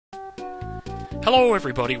Hello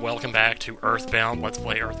everybody, welcome back to Earthbound. Let's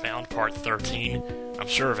play Earthbound Part 13. I'm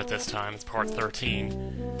sure of it this time, it's Part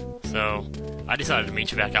 13. So, I decided to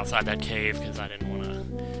meet you back outside that cave because I didn't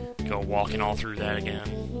want to go walking all through that again.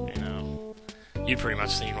 You know, you'd pretty much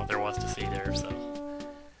seen what there was to see there, so.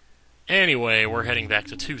 Anyway, we're heading back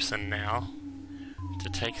to Twoson now to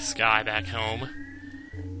take Sky back home.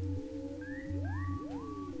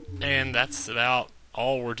 And that's about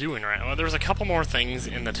all we're doing right now. Well, there's a couple more things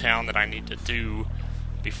in the town that I need to do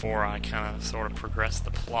before I kind of sort of progress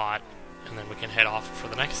the plot, and then we can head off for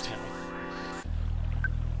the next town.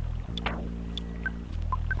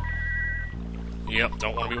 Yep,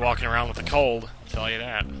 don't want to be walking around with a cold, I'll tell you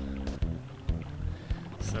that.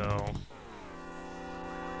 So...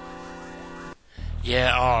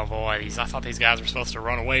 yeah, oh boy, I thought these guys were supposed to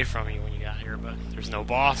run away from you when you got here, but there's no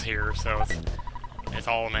boss here, so it's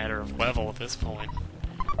all a matter of level at this point.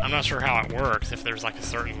 I'm not sure how it works, if there's like a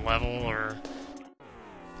certain level, or...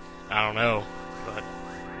 I don't know, but...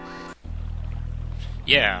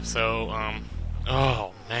 yeah, so,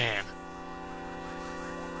 oh, man.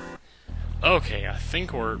 Okay, I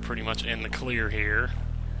think we're pretty much in the clear here.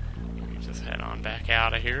 Let me just head on back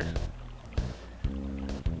out of here.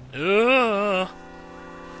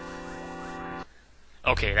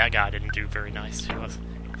 Okay, that guy didn't do very nice to us.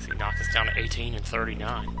 He knocked us down to 18 and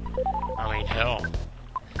 39. I mean, hell.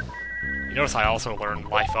 You notice I also learned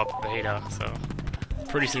Life Up Beta, so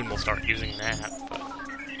pretty soon we'll start using that, but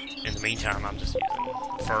in the meantime I'm just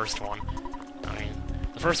using the first one. I mean,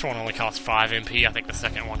 the first one only cost 5 MP, I think the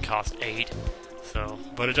second one cost 8, so,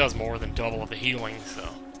 but it does more than double the healing, so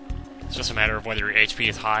it's just a matter of whether your HP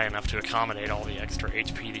is high enough to accommodate all the extra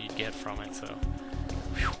HP that you get from it, so,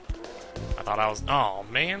 whew. I thought I was, oh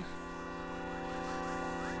man.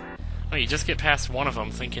 Oh, you just get past one of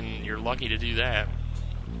them thinking you're lucky to do that.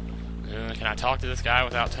 Can I talk to this guy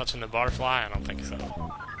without touching the butterfly? I don't think so.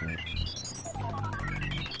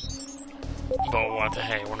 But what the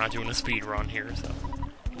hey, we're not doing a speed run here, so...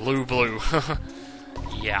 blue.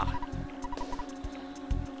 Yeah.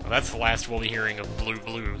 Well, that's the last we'll be hearing of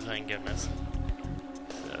blue, thank goodness.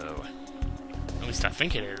 So... at least I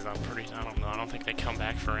think it is. I don't know. I don't think they come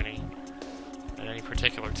back for at any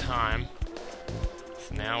particular time.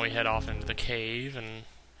 So now we head off into the cave, and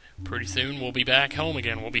pretty soon we'll be back home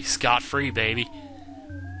again. We'll be scot-free, baby.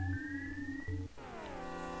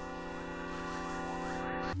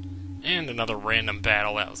 And another random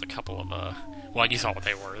battle. That was a couple of, well, you saw what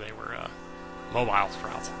they were. They were, mobile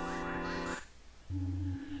sprouts.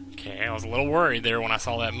 Okay, I was a little worried there when I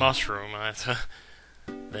saw that mushroom.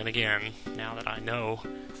 Then again, now that I know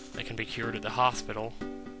they can be cured at the hospital,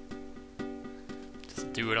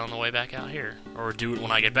 just do it on the way back out here. Or do it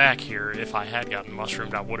when I get back here. If I had gotten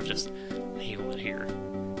mushroomed, I would have just healed it here.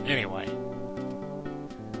 Anyway.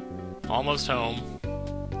 Almost home.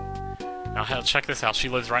 Now, check this out. She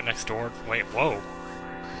lives right next door. Wait, whoa.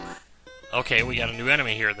 Okay, we got a new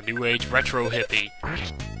enemy here. The New Age Retro Hippie.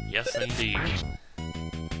 Yes, indeed.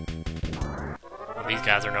 Well, these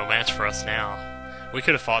guys are no match for us now. We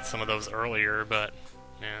could have fought some of those earlier, but...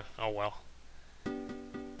 yeah, oh well.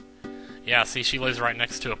 Yeah, see, she lives right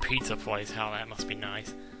next to a pizza place. How that must be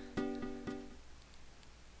nice.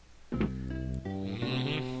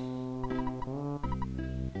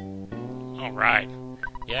 Alright.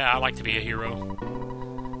 Yeah, I like to be a hero.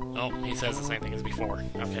 Oh, he says the same thing as before.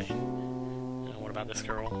 Okay. What about this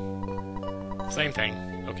girl? Same thing.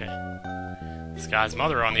 Okay. Sky's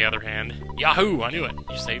mother, on the other hand. Yahoo! I knew it!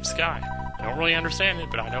 You saved Sky. I don't really understand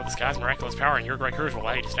it, but I know the Sky's miraculous power and your great courage will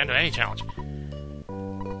allow you to stand to any challenge.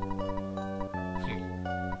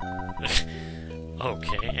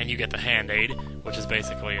 Okay, and you get the hand-aid, which is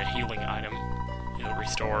basically a healing item. It'll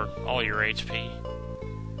restore all your HP.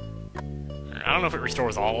 I don't know if it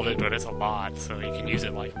restores all of it, but it's a lot, so you can use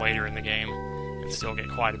it like later in the game and still get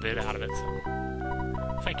quite a bit out of it,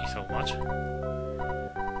 so thank you so much.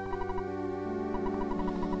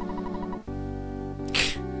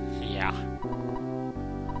 Yeah.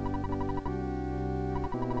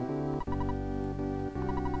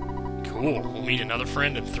 Cool, we'll meet another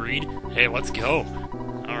friend in Threed. Hey, let's go.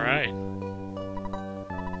 Alright.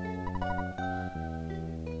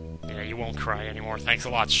 Yeah, you won't cry anymore. Thanks a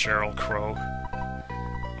lot, Sheryl Crow.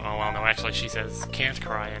 Oh, well, no, actually, she says, can't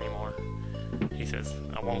cry anymore. He says,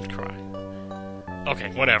 I won't cry.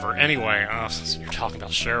 Okay, whatever. Anyway, since you're talking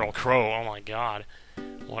about Sheryl Crow, oh my god.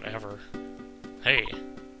 Whatever. Hey.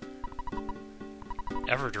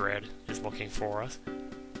 Everdread is looking for us.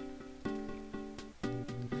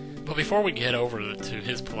 But before we get over to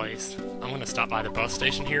his place, I'm going to stop by the bus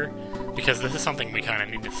station here, because this is something we kind of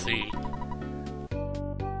need to see.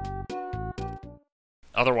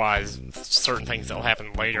 Otherwise, certain things that'll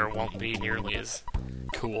happen later won't be nearly as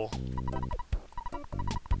cool.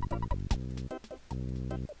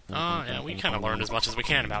 Yeah, we kind of learned as much as we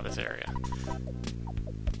can about this area.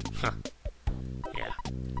 Huh. Yeah.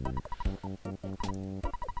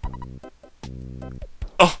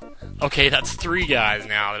 Oh! Okay, that's 3 guys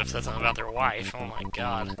now that have said something about their wife. Oh my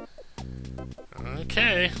god.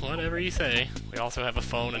 Okay, whatever you say. We also have a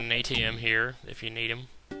phone and an ATM here, if you need them.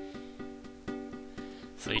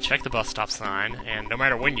 So you check the bus stop sign, and no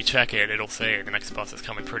matter when you check it, it'll say the next bus is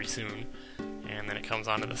coming pretty soon. And then it comes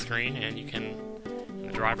onto the screen, and you can...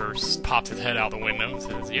 The driver pops his head out the window and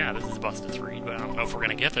says, yeah, this is bus to 3, but I don't know if we're going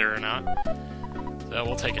to get there or not. So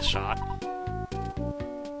we'll take a shot.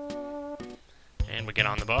 And we get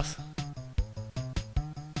on the bus.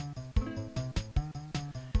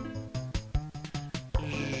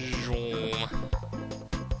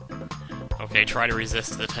 Okay, try to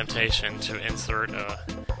resist the temptation to insert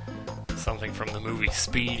something from the movie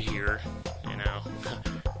Speed here, you know.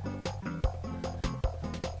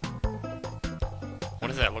 What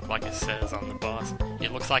does that look like it says on the bus?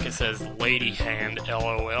 It looks like it says Lady Hand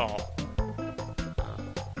LOL.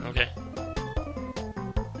 Okay.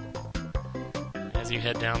 As you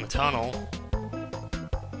head down the tunnel,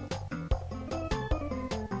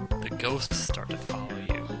 the ghosts start to follow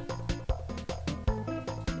you.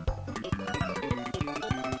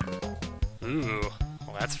 Ooh,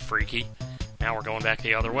 well that's freaky. Now we're going back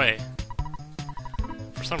the other way.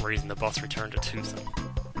 For some reason the bus returned to Twoson.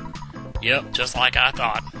 Yep, just like I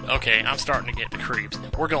thought. Okay, I'm starting to get the creeps.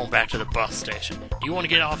 We're going back to the bus station. You want to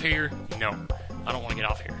get off here? No, I don't want to get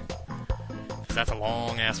off here. Because that's a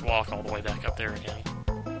long-ass walk all the way back up there again.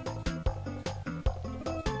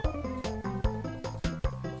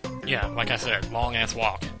 Yeah, like I said, long-ass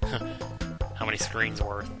walk. How many screens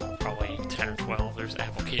worth? Probably 10 or 12. There's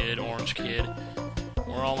Apple Kid, Orange Kid.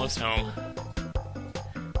 We're almost home.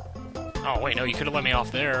 Oh, wait, no, you could have let me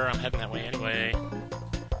off there. I'm heading that way anyway.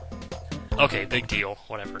 Okay, big deal.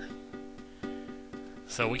 Whatever.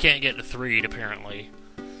 So we can't get to 3, apparently,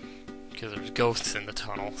 because there's ghosts in the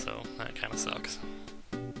tunnel, so that kind of sucks.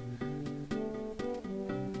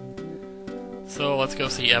 So let's go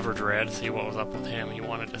see Everdread, see what was up with him. He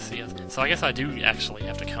wanted to see us. So I guess I do actually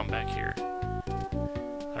have to come back here.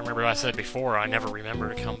 I remember I said before I never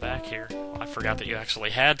remember to come back here. Well, I forgot that you actually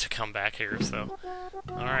had to come back here, so...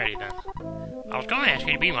 Alrighty then. I was going to ask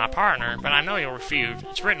you to be my partner, but I know you'll refuse.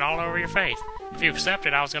 It's written all over your face. If you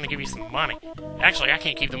accepted, I was going to give you some money. Actually, I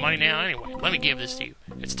can't keep the money now anyway. Let me give this to you.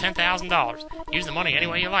 It's $10,000. Use the money any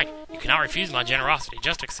way you like. You cannot refuse my generosity.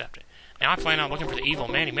 Just accept it. Now I plan on looking for the evil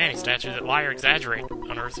Manny Manny statue that lie or exaggerate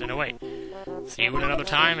unearthed in 08. See you in another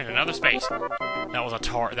time in another space. That was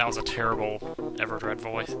a terrible Everdread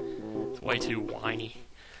voice. It's way too whiny.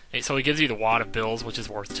 So he gives you the wad of bills, which is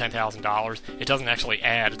worth $10,000. It doesn't actually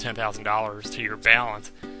add $10,000 to your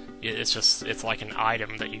balance. It's like an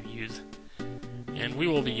item that you use. And we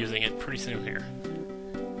will be using it pretty soon here.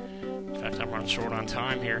 In fact, I'm running short on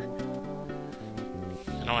time here.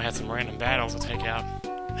 I know I had some random battles to take out.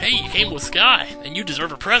 Hey, you came with Sky, and you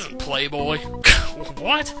deserve a present, playboy.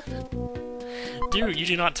 What? Dude, you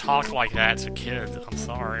do not talk like that to kids. I'm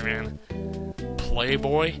sorry, man.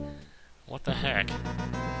 Playboy? What the heck?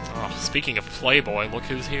 Oh, speaking of Playboy, look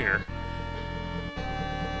who's here.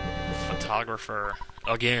 Photographer.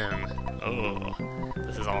 Again. Oh,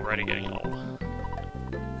 this is already getting old.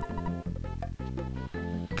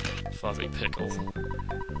 Fuzzy Pickles.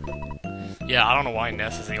 Yeah, I don't know why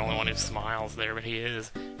Ness is the only one who smiles there, but he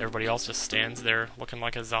is. Everybody else just stands there looking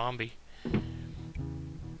like a zombie. It's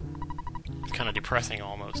kind of depressing,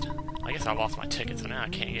 almost. I guess I lost my ticket, so now I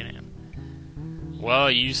can't get in.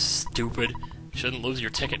 Well, you stupid. Shouldn't lose your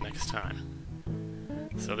ticket next time.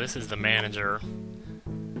 So this is the manager.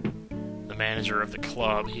 The manager of the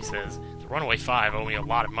club. He says, the Runaway Five owe me a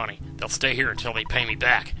lot of money. They'll stay here until they pay me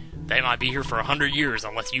back. They might be here for 100 years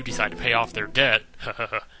unless you decide to pay off their debt.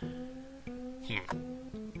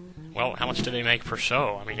 Well, how much do they make per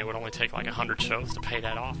show? I mean, it would only take like 100 shows to pay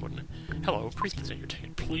that off, wouldn't it? Hello, please present your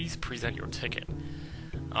ticket. Please present your ticket.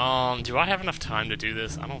 Do I have enough time to do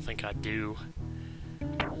this? I don't think I do.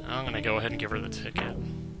 I'm gonna go ahead and give her the ticket.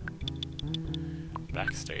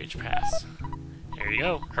 Backstage pass. There you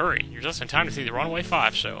go. Hurry. You're just in time to see the Runaway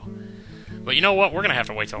 5 show. But you know what? We're gonna have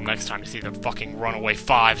to wait till next time to see the fucking Runaway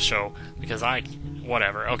 5 show. Because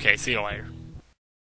whatever. Okay, see you later.